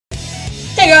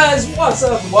Hey guys, what's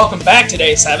up? Welcome back to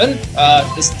day 7.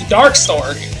 This is the Dark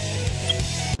Store.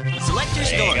 Select your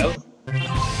store. There you go.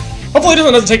 Hopefully this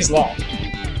one doesn't take as long.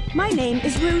 My name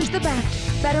is Rouge the Bat,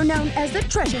 better known as the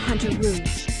Treasure Hunter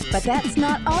Rouge. But that's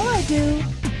not all I do.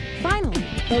 Finally,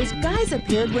 those guys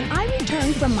appeared when I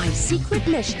returned from my secret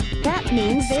mission. That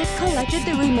means they've collected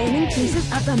the remaining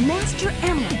pieces of the Master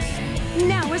Emerald.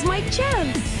 Now is my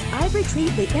chance! I've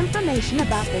retrieved the information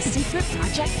about the secret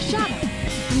Project Shadow.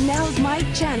 Now's my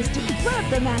chance to grab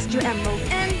the Master Emerald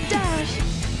and dash!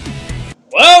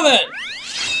 Well then!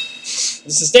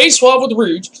 This is stage 12 with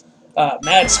Rouge.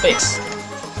 Mad Space.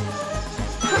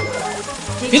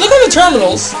 If you look at the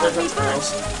terminals... Be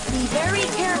very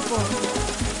careful.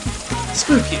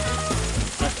 Screw you.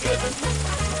 Not good.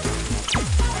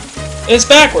 It's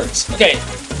backwards. Okay,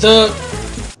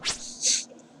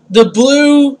 the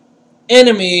blue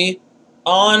enemy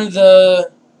on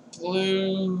the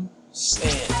blue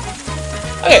stand.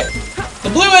 Okay, the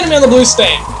blue enemy on the blue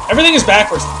stand. Everything is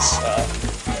backwards.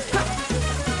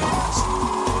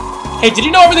 Hey, did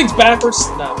you know everything's backwards?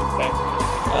 No. Okay.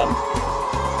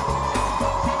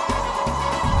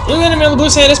 Blue enemy on the blue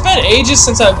stand. It's been ages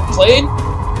since I've played.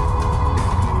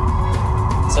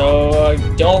 So, I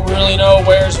don't really know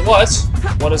where's what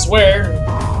is where,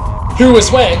 who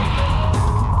is when,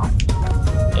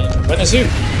 and when is who.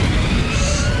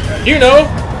 You know,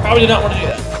 probably did not want to do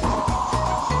that.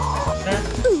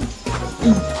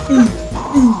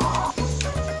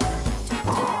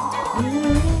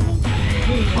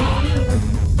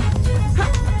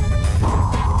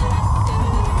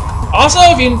 Also,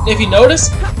 if you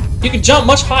notice, you can jump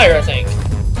much higher, I think.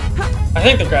 I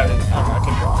think the gravity, I don't know, I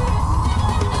could be wrong.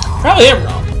 Probably am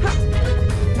wrong.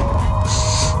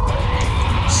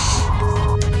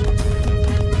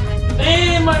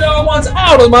 And my dog wants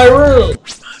out of my room.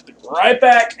 I'll be right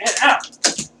back and out.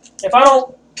 If I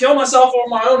don't kill myself over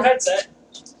my own headset.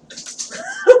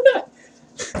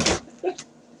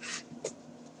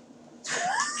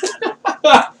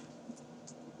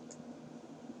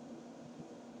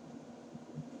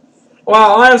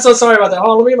 Wow, I am so sorry about that. Hold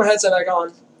on, let me get my headset back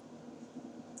on.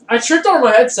 I tripped over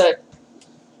my headset.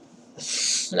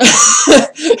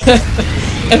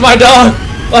 And my dog,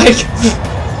 like,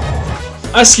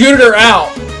 I scooted her out,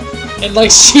 and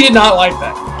like she did not like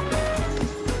that.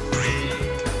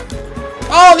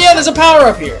 Oh yeah, there's a power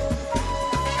up here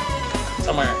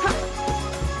somewhere.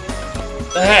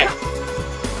 The heck?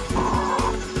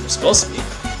 It's supposed to be.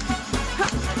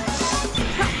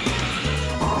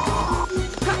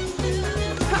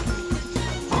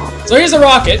 So here's the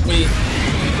rocket. The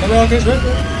rocket's right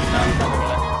there.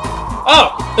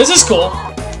 Oh, this is cool.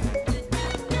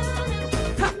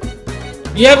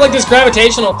 You have like this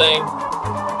gravitational thing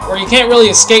where you can't really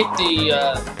escape the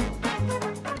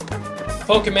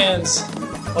Pokemon's.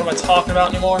 What am I talking about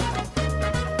anymore?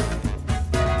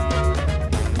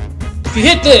 If you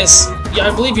hit this, yeah,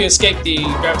 I believe you escape the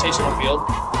gravitational field.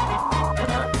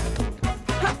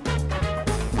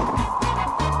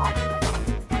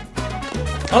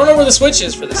 I don't know where the switch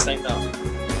is for this thing though.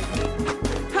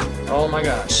 Oh my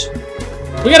gosh.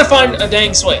 We gotta find a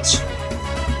dang switch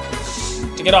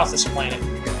to get off this planet.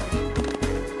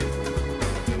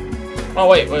 Oh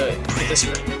wait. Get this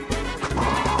one.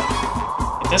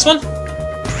 Get this one?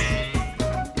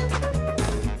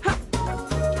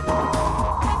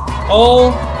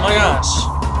 Oh my gosh.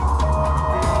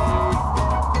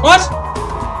 What?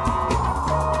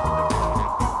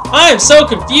 I am so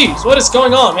confused. What is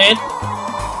going on, man?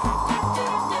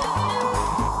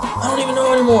 I don't even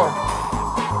know anymore.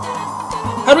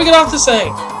 How do we get off this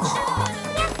thing?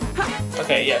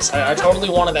 Okay, yes, I totally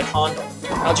wanted that condor.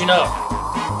 How'd you know?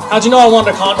 How'd you know I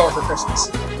wanted a condor for Christmas?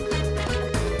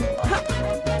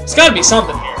 There's gotta be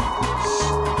something here.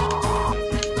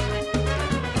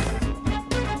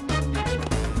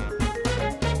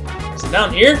 Is it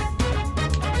down here?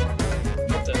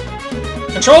 What the?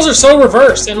 Controls are so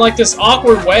reversed in like this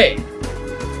awkward way.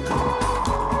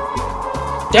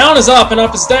 Down is up and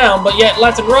up is down, but yet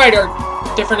left and right are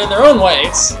different in their own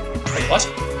ways. Wait, what?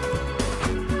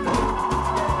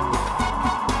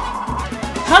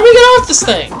 How do we get off this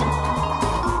thing?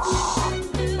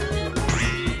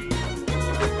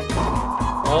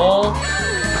 Oh.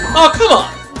 Oh, come on!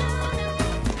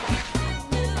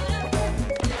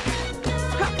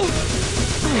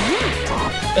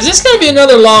 Is this gonna be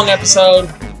another long episode?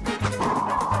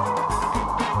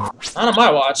 Not on my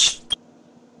watch.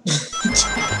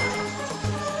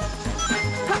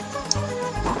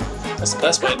 That's the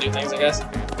best way to do things, I guess.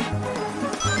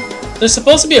 There's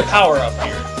supposed to be a power-up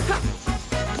here.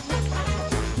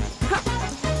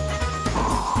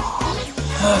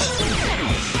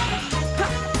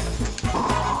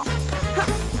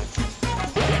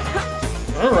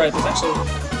 remember right, there's actually...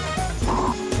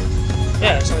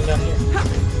 Yeah, there's something down here.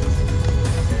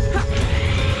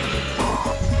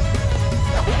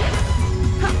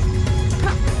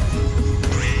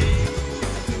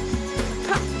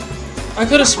 I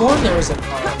could have sworn there was a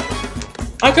car.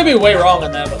 I could be way wrong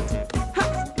on that, but...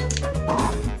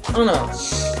 I don't know.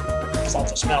 This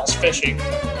also smells fishy.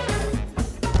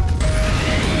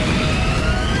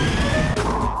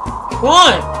 Come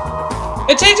on!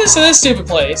 It takes us to this stupid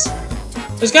place.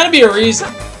 There's gotta be a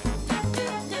reason.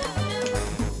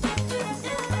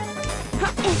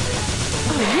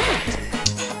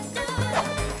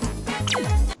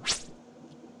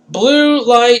 Blue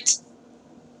light...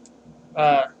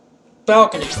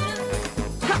 balcony.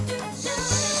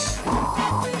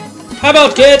 How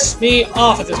about get me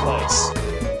off of this place?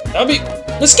 That'll be...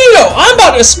 Mosquito! I'm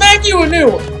about to smack you a new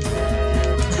one!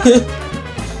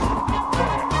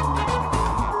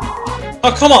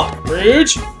 Oh, come on,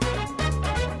 Rouge!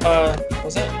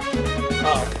 What's that?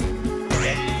 Oh.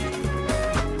 Okay.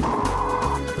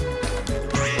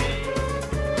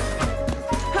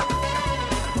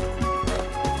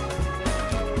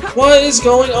 What is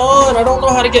going on? I don't know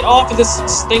how to get off of this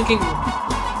stinking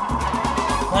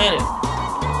planet.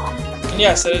 And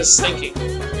yes, it is stinking.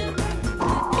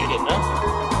 But you didn't know?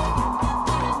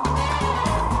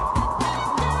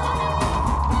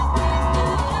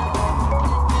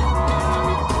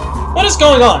 What is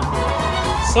going on?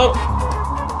 So,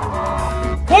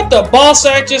 what the ball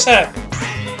sack just happened?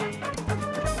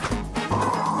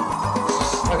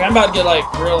 Okay, I'm about to get like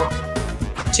real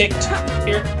ticked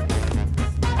here.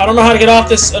 I don't know how to get off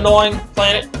this annoying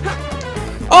planet.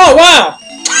 Oh wow!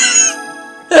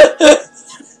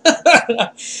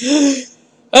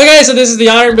 Okay, so this is the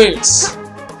Iron Boots.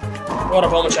 What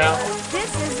up, Homo Chow?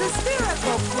 This is the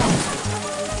spherical plane.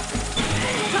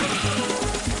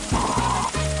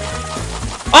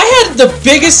 I had the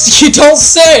biggest you don't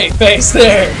say face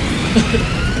there.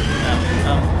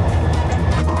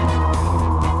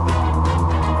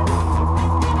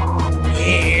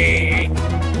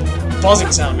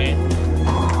 Buzzing sound, man.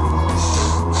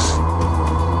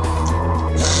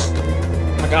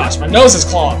 Oh my gosh, my nose is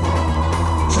clogged.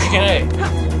 Freaking A.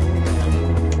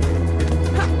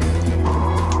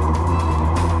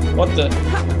 What the?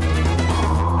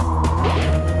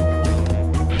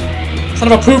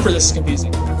 Son of a pooper, this is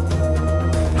confusing.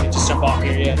 Just jump off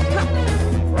here, yeah.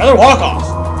 Rather walk off.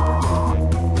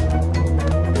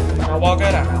 I'll walk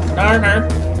it out. No.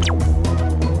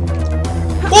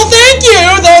 Well, thank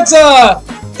you! That's,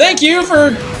 thank you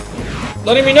for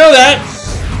letting me know that.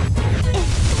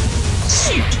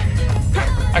 Shoot.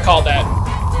 I called that.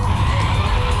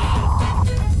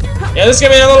 Yeah, this is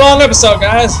gonna be another long episode,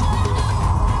 guys.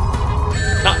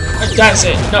 No, that's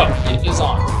it. No, it is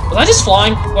on. Was I just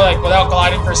flying, like, without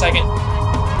gliding for a second?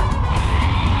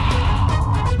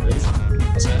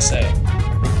 I was gonna say.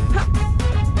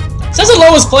 It says the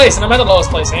lowest place, and I'm at the lowest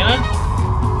place, ain't I?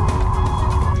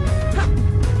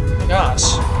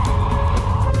 Gosh.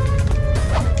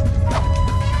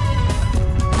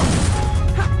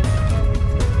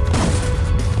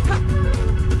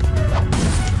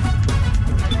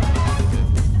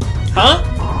 Huh?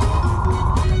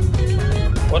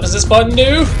 What does this button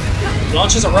do? It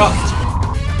launches a rocket.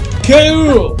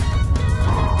 Cool!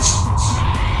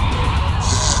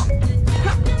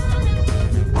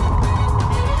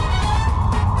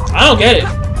 I don't get it.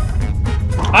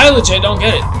 I legit don't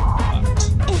get it.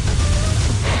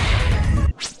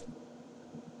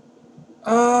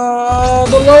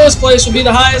 The lowest place will be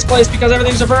the highest place because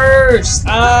everything's reversed.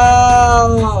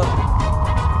 Oh.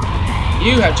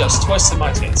 You have just twisted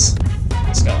my face.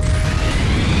 Let's go.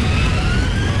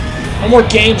 No more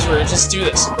games, Rouge. Just do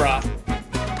this, brah.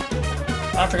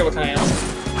 I forget what kind of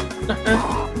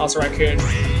animal. Also raccoon.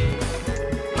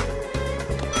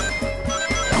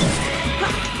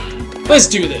 Let's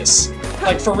do this.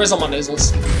 Like for Rizzle my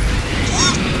nizzles.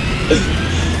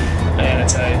 Man, I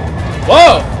tell you.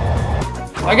 Whoa!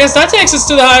 I guess that takes us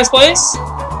to the highest place.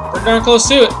 We're darn close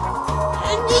to it.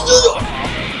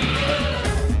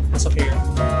 What's up here?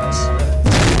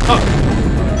 Oh.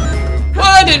 Well,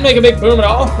 I didn't make a big boom at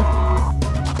all.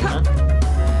 Huh?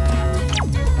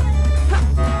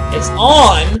 It's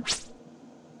on.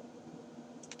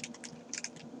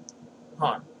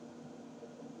 Hold on.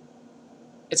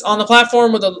 It's on the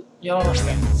platform with the yellow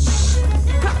thing.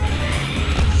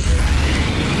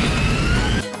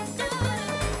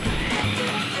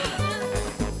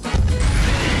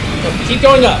 Keep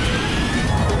going up.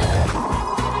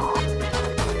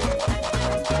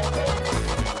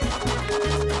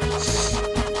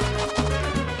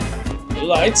 Blue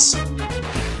lights.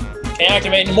 Can't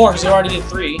activate anymore because you already did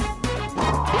 3.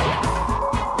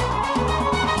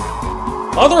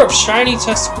 Mother of shiny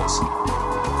testicles.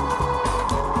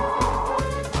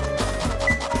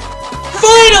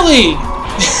 Finally!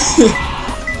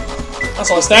 That's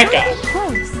all it's that guy.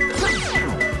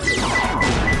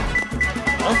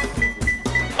 Huh?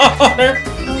 Oh, there.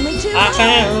 I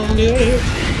found it.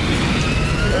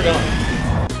 Where are we going?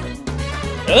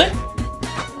 Really?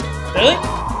 Really?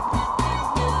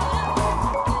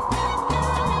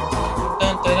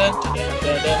 Dun, dun, dun, dun,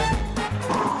 dun, dun.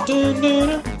 Dun, dun,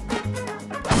 dun.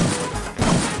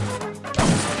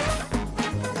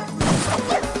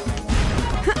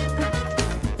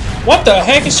 What the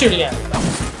heck is shooting at me?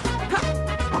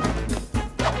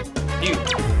 You.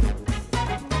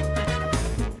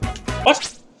 What?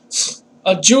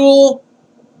 A jewel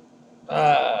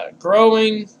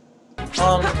growing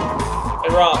on a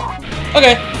rock.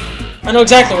 Okay. I know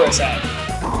exactly where it's at.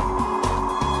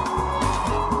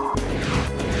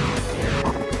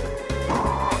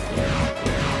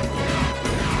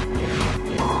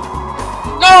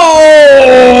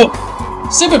 No!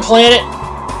 Stupid planet.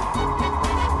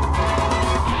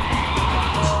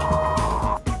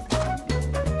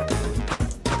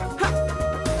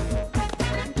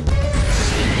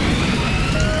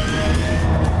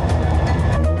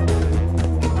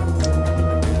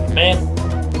 Man.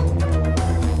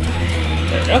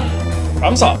 There we go.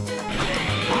 Problem solved.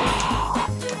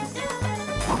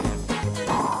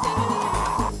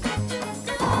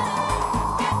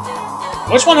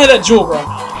 Which one had that jewel growing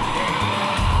on it?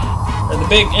 Or the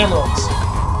big emeralds?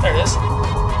 There it is.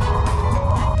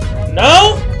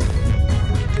 No?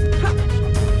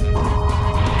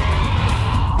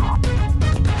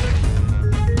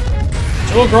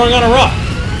 Jewel growing on a rock.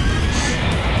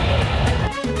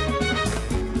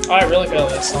 Oh, I really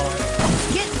failed this song.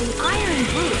 Get the iron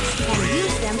boots and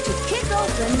use them to kick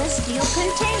open the steel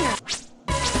container.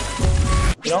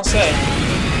 You don't say.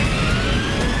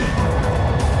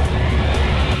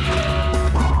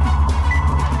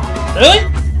 Really?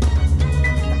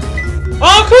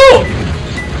 Oh, cool!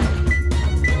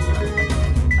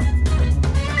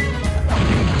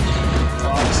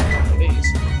 Oh, these.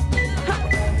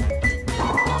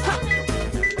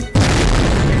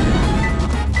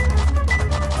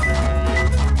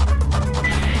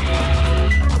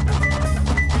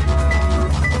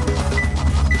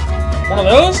 One of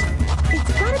those?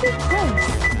 It's gotta be close.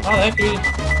 Oh, that could be.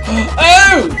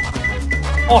 Oh!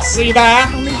 Oh, see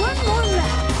that? Only one more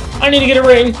left. I need to get a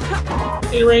ring.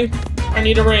 Need a ring. I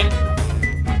need a ring.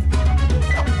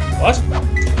 What?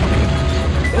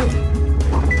 Ooh.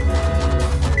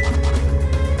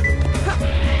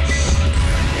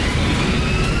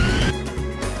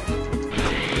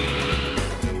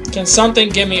 Can something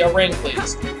give me a ring,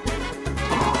 please?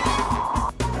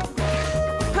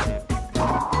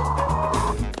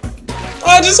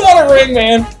 I just want a ring,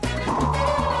 man.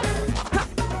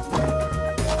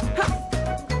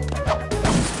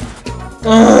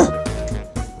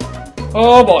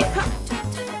 Oh boy.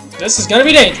 This is gonna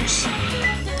be dangerous.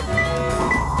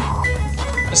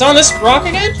 It's on this rock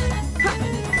again?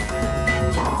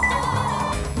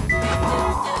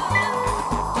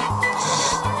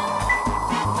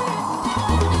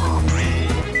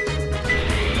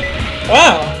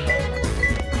 Wow.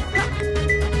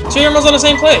 2 emeralds on the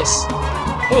same place.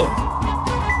 Ooh.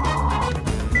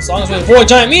 As long as we avoid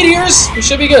giant meteors, we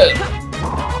should be good.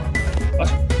 What?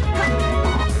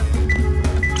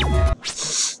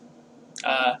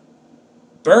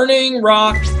 Burning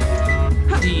rock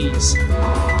D's.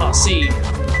 Oh, C.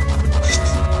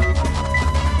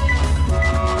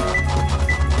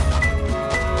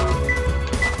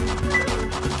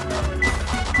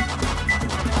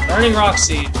 Burning rock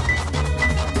seed.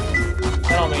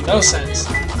 That don't make no sense.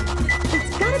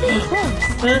 It's gotta be close.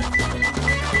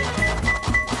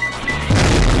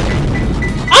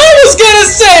 I was gonna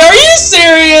say, are you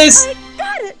serious? I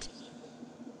got it.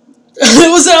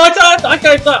 It was.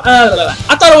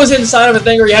 I thought it was inside of a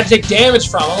thing where you had to take damage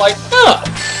from. I'm like, oh.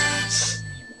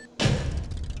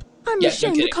 I'm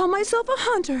ashamed to call myself a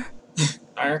hunter.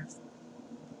 Alright.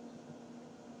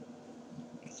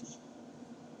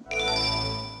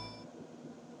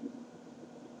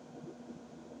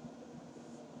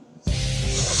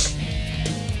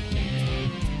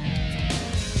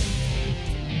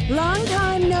 Long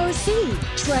time no see,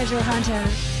 treasure hunter.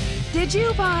 Did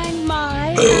you find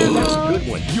my emerald? Good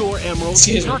one. Your emerald.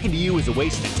 Excuse me. Talking to you is a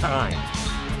waste of time.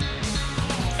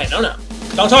 Hey, no.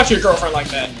 Don't talk to your girlfriend like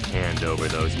that. Hand over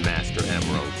those master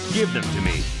emeralds. Give them to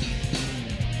me.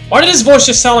 Why did his voice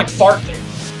just sound like fart there?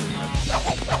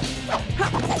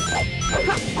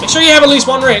 Make sure you have at least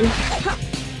one ring.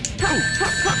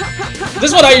 This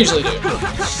is what I usually do. I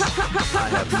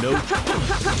have no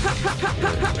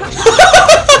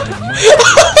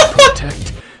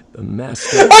protect the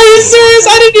master. Are you serious?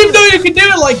 I didn't even know you could do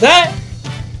it like that.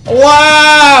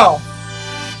 Wow.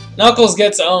 Knuckles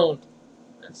gets owned.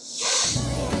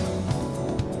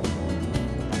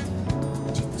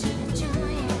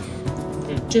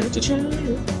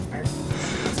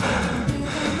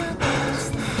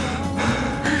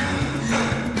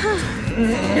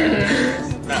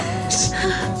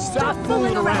 Stop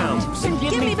fooling around and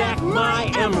give me back my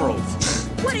emeralds.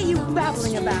 What are you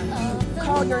babbling about? You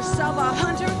call yourself a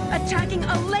hunter attacking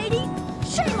a lady?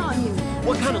 Shame on you!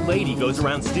 What kind of lady goes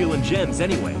around stealing gems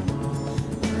anyway?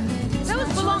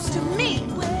 Those belong to me!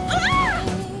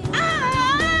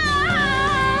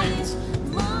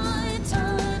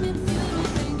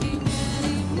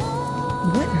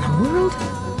 What in the world?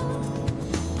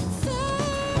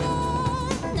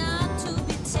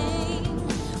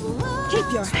 Keep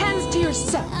your hands to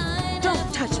yourself.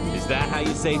 Don't touch me. Is that how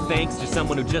you say thanks to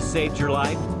someone who just saved your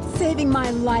life? Saving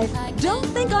my life. Don't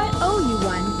think I owe you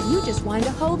one. You just wanted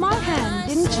to hold my hand,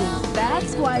 didn't you?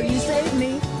 That's why you saved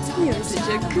me. You're such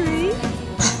a creep.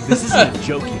 This isn't a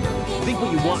joke here. Think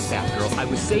what you want, Batgirl. I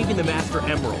was saving the Master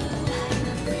Emerald.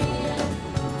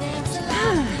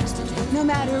 No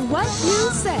matter what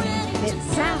you say, it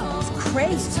sounds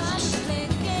crazy.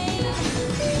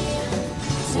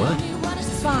 What?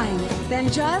 Fine, then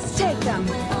just take them.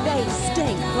 They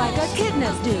stink like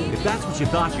echidnas do. If that's what you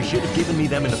thought, you should have given me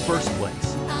them in the first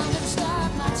place.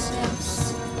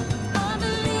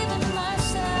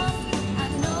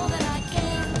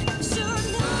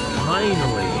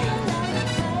 Finally.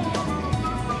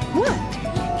 What?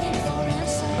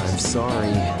 I'm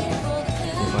sorry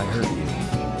if I hurt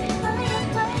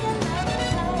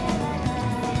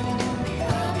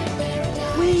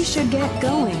you. We should get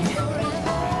going.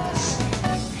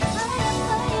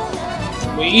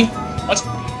 We? What?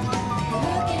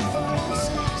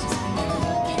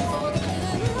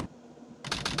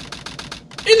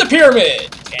 In the pyramid!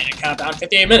 And countdown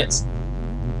 58 minutes.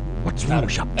 What's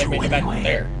Rouge up to Back anyway?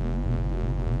 there.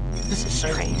 This is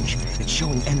strange. It's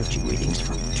showing energy readings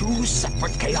from two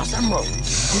separate Chaos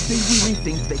Emeralds. Did they really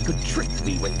think they could trick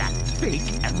me with that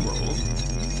fake emerald?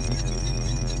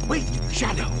 Wait,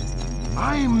 Shadow.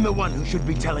 I'm the one who should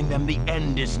be telling them the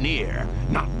end is near,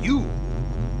 not you.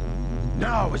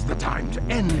 Now is the time to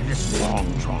end this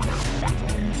long, drawn-out battle.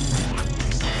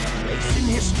 This place in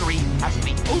history as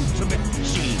the ultimate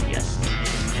genius.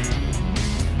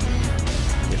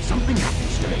 If something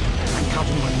happens to me, I'm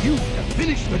counting on you to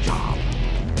finish the job.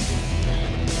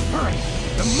 Hurry!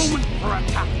 The moment for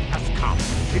attack has come.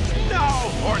 It's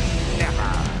now or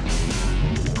never.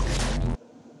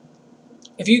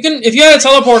 If you had a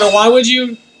teleporter, why would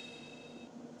you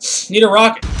need a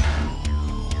rocket?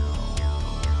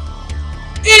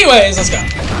 Anyways, let's go.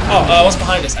 Oh, what's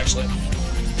behind us, actually?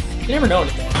 You never know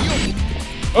anything.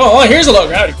 Oh, here's a low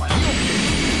gravity planet.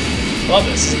 Love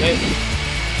this. This is amazing.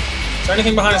 Is there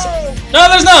anything behind us? No,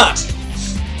 there's not!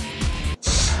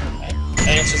 That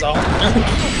answers all.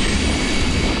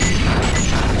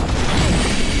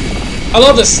 I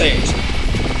love this stage.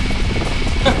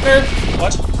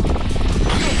 What?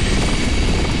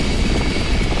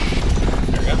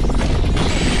 There we go.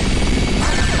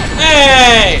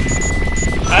 Hey!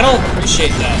 I don't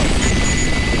appreciate that.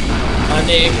 My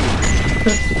name.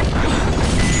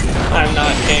 I'm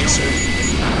not gangster.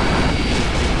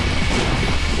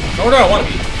 Nor do I want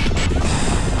to be.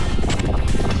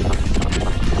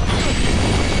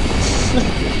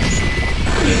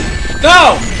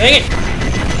 No! Dang it!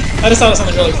 I just thought of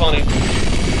something really funny.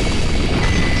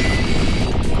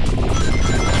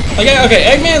 Like, okay,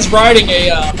 Eggman's riding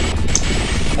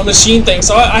a machine thing,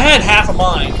 so I had half of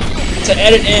mine to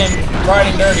edit in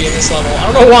riding dirty in this level.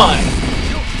 I don't know why,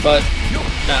 but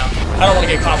no, I don't want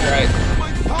to get copyright.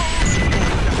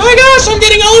 Oh my gosh, I'm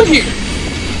getting owned here!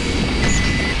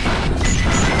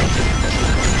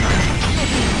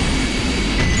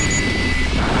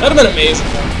 That'd have been amazing.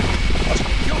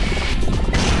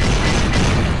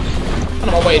 I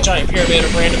don't know why a giant pyramid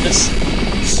of randomness.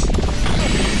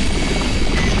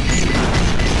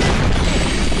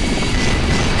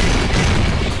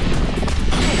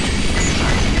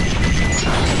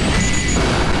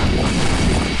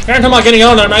 Every time I'm getting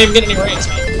on there, I'm not even getting any rings,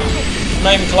 man. I'm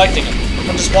not even collecting them.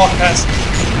 I'm just walking past them.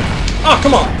 Oh,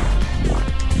 come on!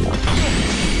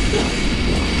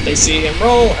 They see him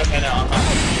roll. Okay, now I'm not.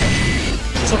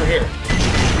 What's over here?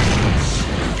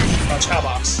 Oh, chow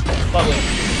box. Lovely.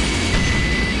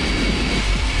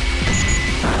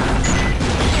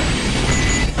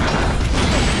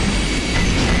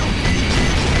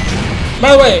 By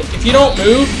the way, if you don't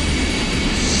move,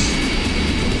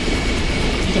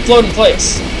 You can float in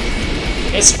place.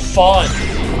 It's fun.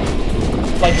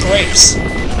 Like grapes.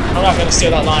 I'm not gonna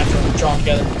steal that line from Drawn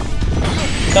Together.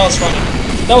 That was funny.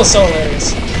 That was so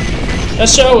hilarious. That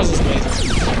show was just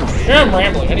amazing. Here I'm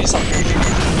rambling. I need something.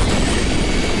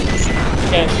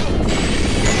 Okay.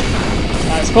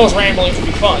 I suppose rambling can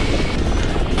be fun.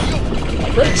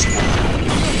 Like grapes.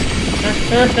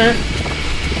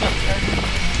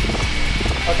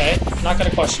 Okay, not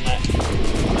gonna question that.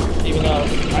 Even though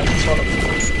I sort of...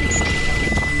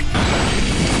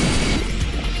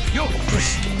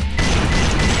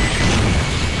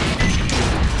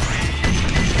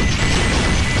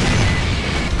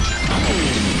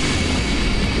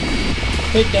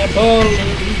 Take that ball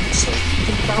so you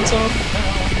can bounce off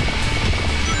now.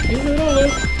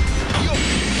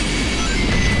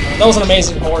 That was an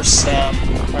amazing horse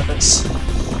reference.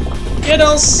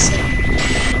 Skittles!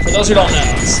 For those who don't know.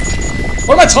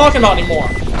 What am I talking about anymore?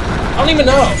 I don't even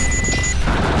know.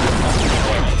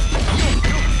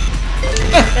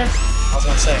 I was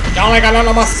gonna say, y'all ain't got none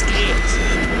of my skills.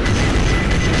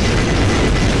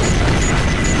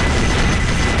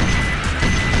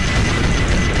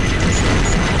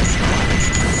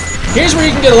 Here's where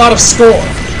you can get a lot of score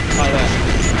by that.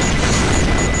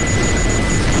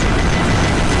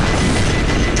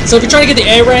 So if you're trying to get the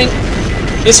A rank,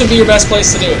 this would be your best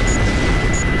place to do it.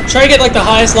 Try to get like the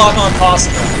highest lock on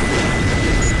possible.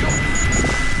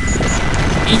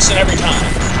 Each and every time.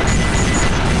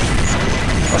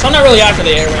 So I'm not really after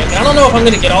the A rank, and I don't know if I'm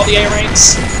gonna get all the A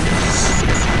ranks.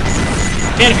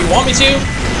 Again, if you want me to,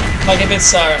 like if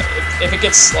it's if it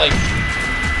gets like,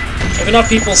 if enough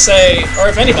people say, or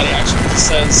if anybody actually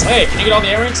says, hey, can you get all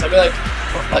the A ranks? I'll be like,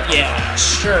 yeah,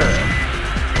 sure.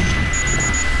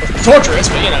 Torturous,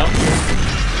 but you know.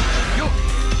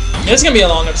 Yeah, this is gonna be a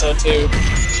long episode too.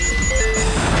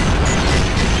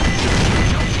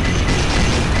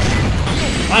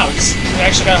 Wow, we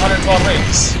actually got 112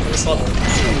 rings for this level.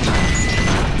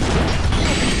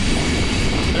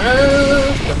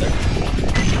 Get there.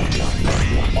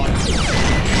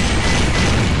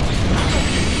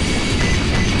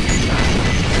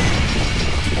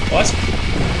 What?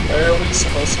 Where are we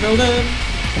supposed to go then?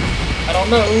 I don't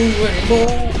know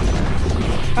anymore.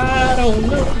 I don't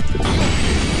know.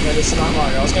 Yeah, this is not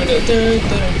Mario. I was gonna do.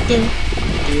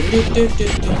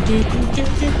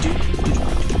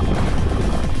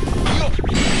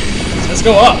 Let's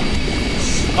go up.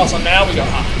 Also, now we go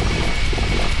high.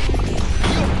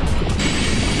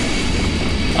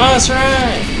 Oh, that's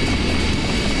right.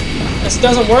 This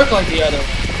doesn't work like the other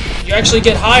one. You actually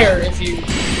get higher if you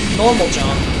normal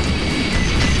jump.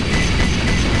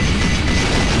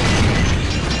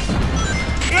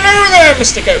 Hello there,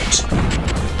 Mr. Goat.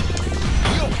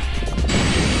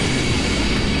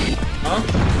 Huh?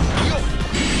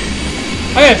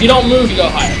 Oh yeah, if you don't move, you go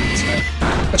higher. That's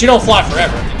right. But you don't fly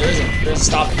forever. There's a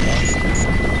stopping point.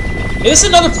 Yeah, this is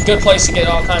another good place to get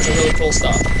all kinds of really cool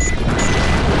stuff.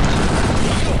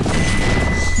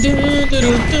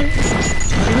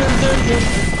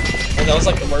 And that was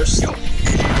like the worst.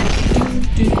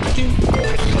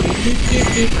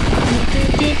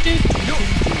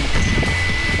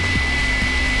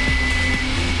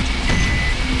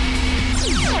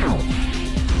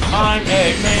 I'm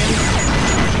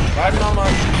Eggman, riding on my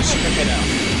okay now.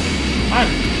 I'm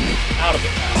out of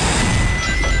it now.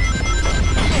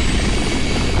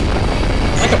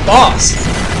 Like a boss.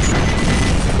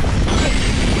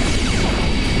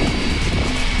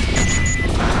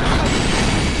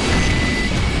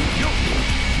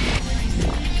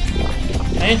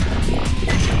 Hey.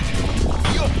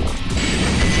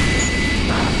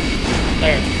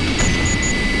 There.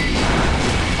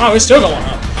 Oh, we're still going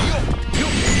up.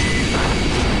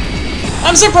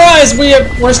 I'm surprised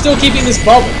we're still keeping this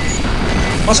bubble.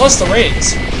 Much less the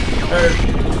raids. Or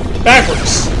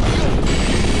backwards.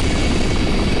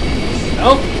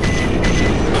 No?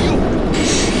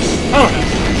 I don't know.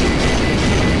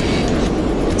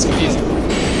 It's confusing.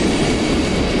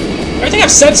 Everything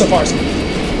I've said so far is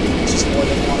it's just more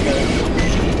than one together.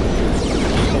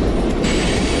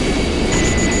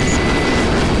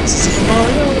 Super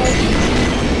Mario.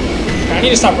 I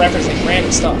need to stop referencing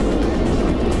random stuff.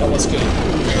 That was good.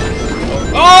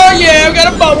 Oh yeah, I've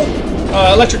got a bubble!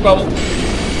 Electric bubble.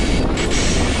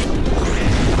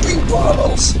 3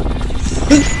 bubbles!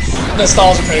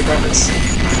 Nostalgia credit reference.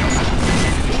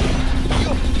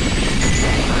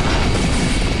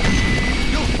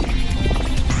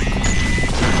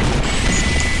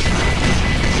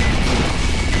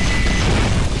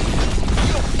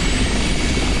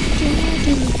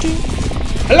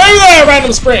 Hello there,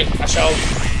 random spring! I shall.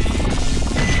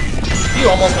 You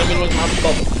almost made me lose my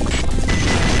bubble.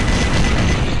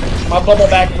 My bubble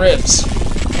back ribs.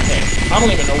 Okay, I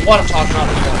don't even know what I'm talking about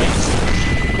with these.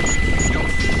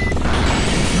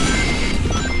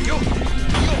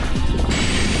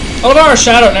 I love how our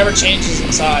shadow never changes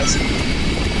in size.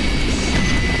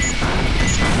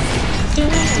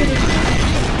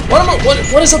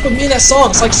 What is up with me in that song?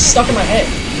 It's like stuck in my head.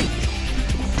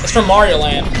 It's from Mario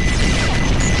Land.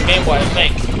 The Game Boy, I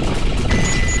think.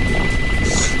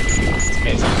 It's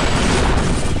amazing.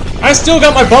 I still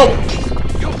got my bubble.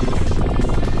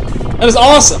 That is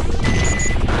awesome.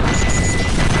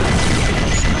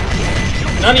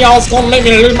 None of y'all's gonna make me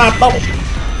lose my bubble.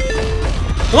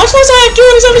 Am I supposed to have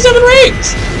 277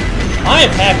 rings? I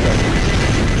am happy.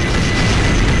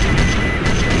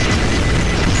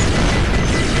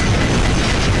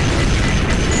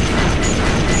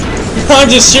 I'm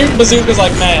just shooting bazookas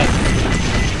like mad.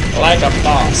 Like a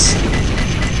boss.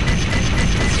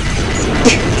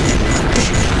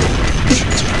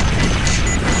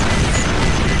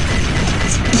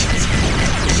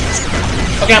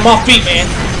 Okay, I'm off beat, man.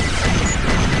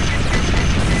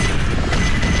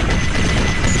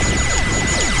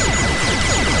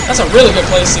 That's a really good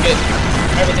place to get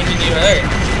everything you need right there.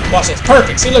 Watch this.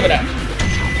 Perfect. See, look at that.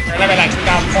 Look at that. We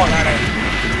got a point right there.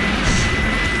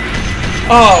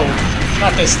 Oh,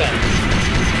 not this thing.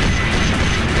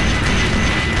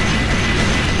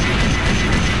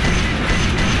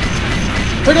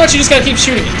 Pretty much you just gotta keep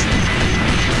shooting it.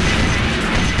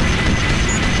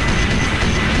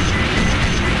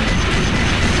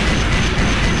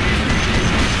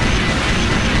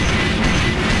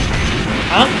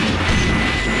 Huh?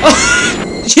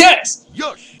 Yes!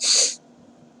 Yush!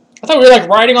 I thought we were like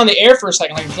riding on the air for a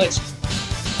second, like a glitch.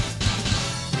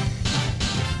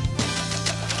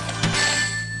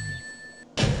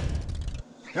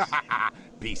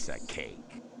 Piece of cake.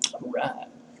 Alright.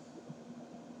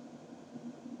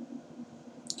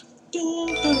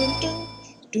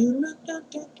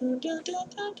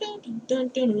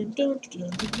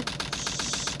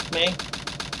 Man.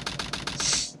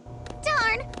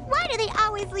 Darn! Why do they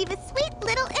always leave a sweet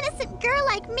little innocent girl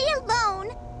like me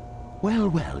alone? Well,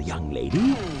 well, young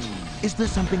lady. Is there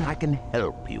something I can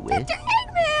help you with? Dr.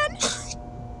 Eggman!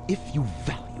 If you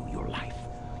value your life,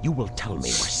 you will tell me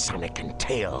where Sonic and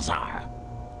Tails are.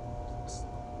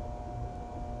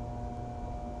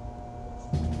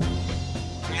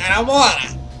 I don't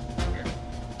wanna.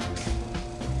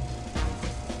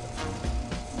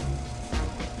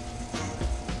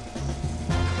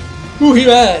 Ooh, he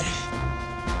bad.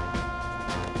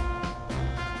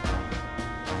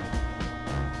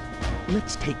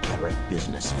 Let's take care of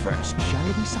business first, shall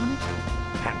we, Sonic?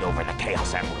 Hand over the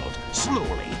Chaos Emerald,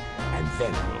 slowly, and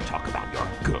then we'll talk about your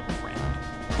girlfriend.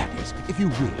 That is, if you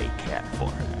really care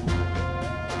for her.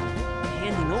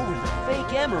 Handing over the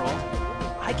fake emerald?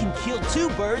 I can kill 2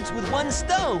 birds with 1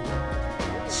 stone.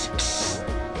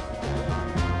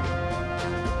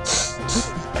 Put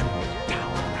the emerald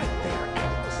down right there and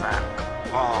back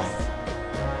off.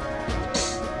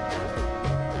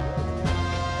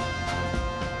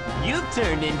 You've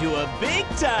turned into a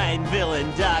big-time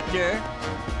villain, Doctor.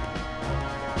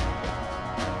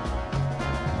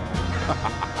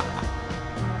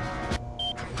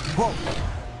 Whoa!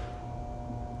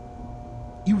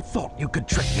 You thought you could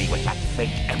trick me with that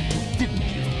fake emerald, didn't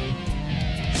you?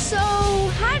 So,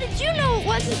 how did you know it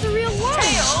wasn't the real one?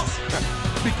 Tails!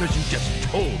 Because you just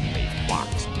told me,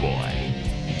 Fox Boy.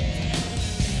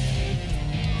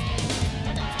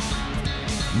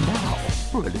 Now,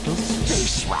 for a little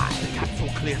space ride. Got so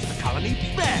clears the colony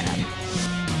bad.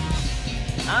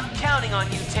 I'm counting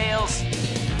on you, Tails.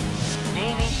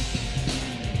 Amy,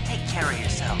 take care of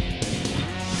yourself.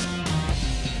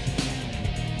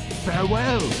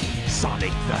 Farewell,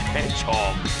 Sonic the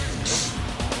Hedgehog.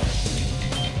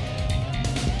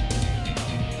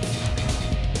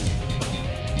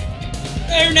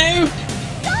 Oh no!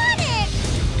 Sonic!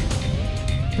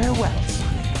 Farewell,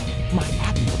 Sonic, my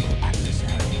admirable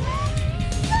adversary.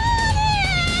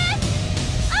 Sonic!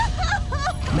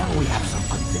 Now we have some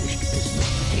unfinished business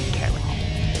to take care of.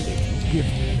 If you give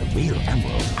me the real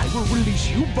emerald, I will release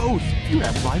you both. You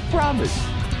have my promise.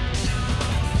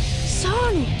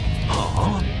 Sonic!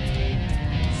 Huh?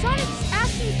 Sonic's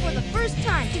asking for the first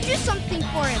time to do something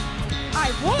for him.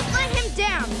 I won't let him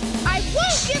down. I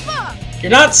won't give up.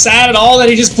 You're not sad at all that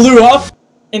he just blew up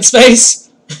in space?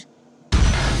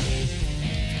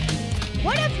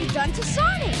 What have you done to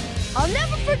Sonic? I'll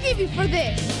never forgive you for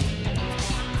this.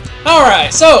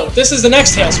 Alright, so this is the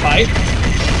next Tails fight.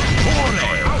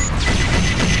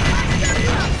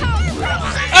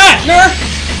 Ah! Ner!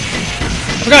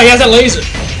 I forgot he has that laser.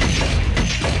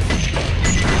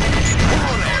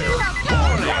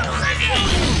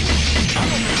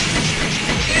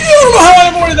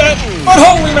 avoided that, but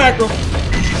holy mackerel!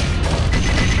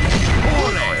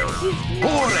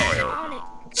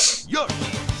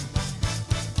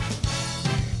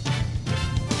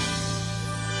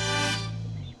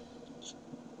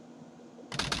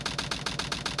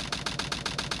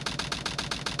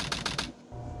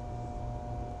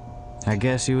 I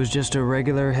guess he was just a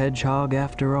regular hedgehog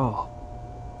after all.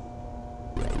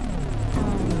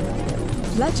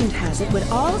 Legend has it when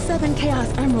all 7 Chaos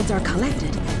Emeralds are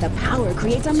collected, the power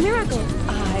creates a miracle.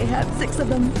 I have 6 of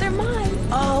them. They're mine.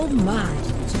 All mine.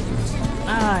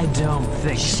 I don't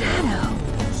think so. Shadow.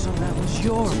 So that was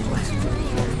your plan from the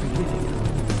very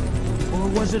beginning.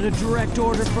 Or was it a direct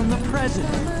order from the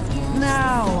president?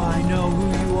 Now I know who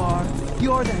you are.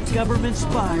 You're that government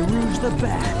spy, Rouge the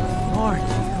Bat, aren't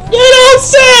you? You don't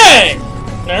say!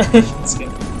 Just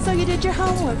kidding. So you did your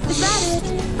homework. Is that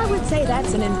it? I would say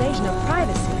that's an invasion of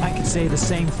privacy. I could say the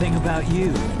same thing about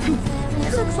you.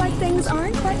 It looks like things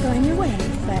aren't quite going your way,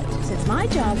 but since my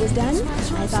job was done,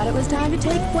 I thought it was time to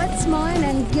take what's mine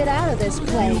and get out of this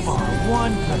place. You are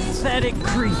one pathetic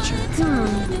creature.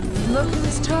 Look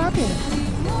who's talking.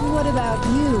 What about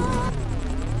you?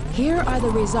 Here are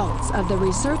the results of the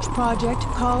research project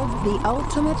called the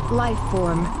Ultimate Life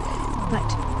Form.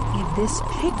 But if this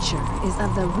picture is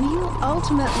of the real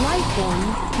ultimate life form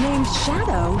named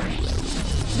Shadow,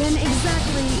 then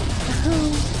exactly who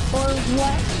or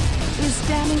what is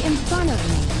standing in front of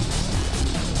me?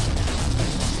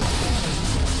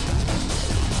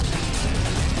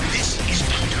 This is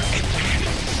Dr. Eggman.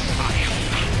 I have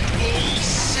found all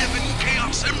 7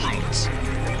 Chaos Emeralds.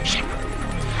 Shit.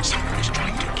 Someone is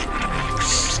trying to get me off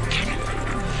this cannon.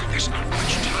 There's not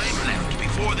much time left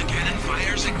before the cannon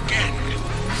fires again.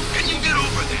 Can you get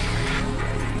over there?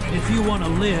 If you want to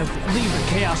live, leave the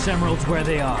Chaos Emeralds where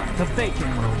they are. The fake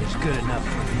emerald is good enough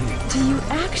for you. Do you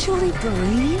actually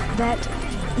believe that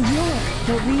you're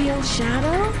the real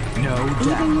Shadow? No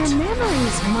doubt. Even your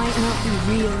memories might not be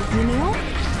real, you know?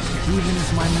 Even if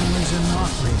my memories are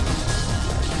not real,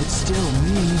 it's still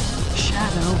me,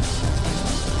 Shadow.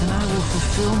 And I will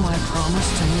fulfill my promise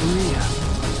to Maria.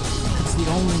 It's the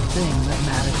only thing that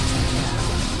matters to me now.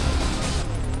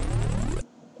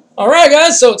 Alright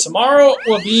guys, so tomorrow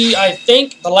will be, I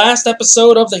think, the last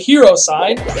episode of the hero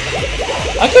side.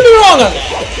 I could be wrong on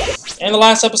that. And the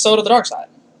last episode of the dark side,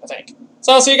 I think.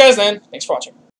 So I'll see you guys then. Thanks for watching.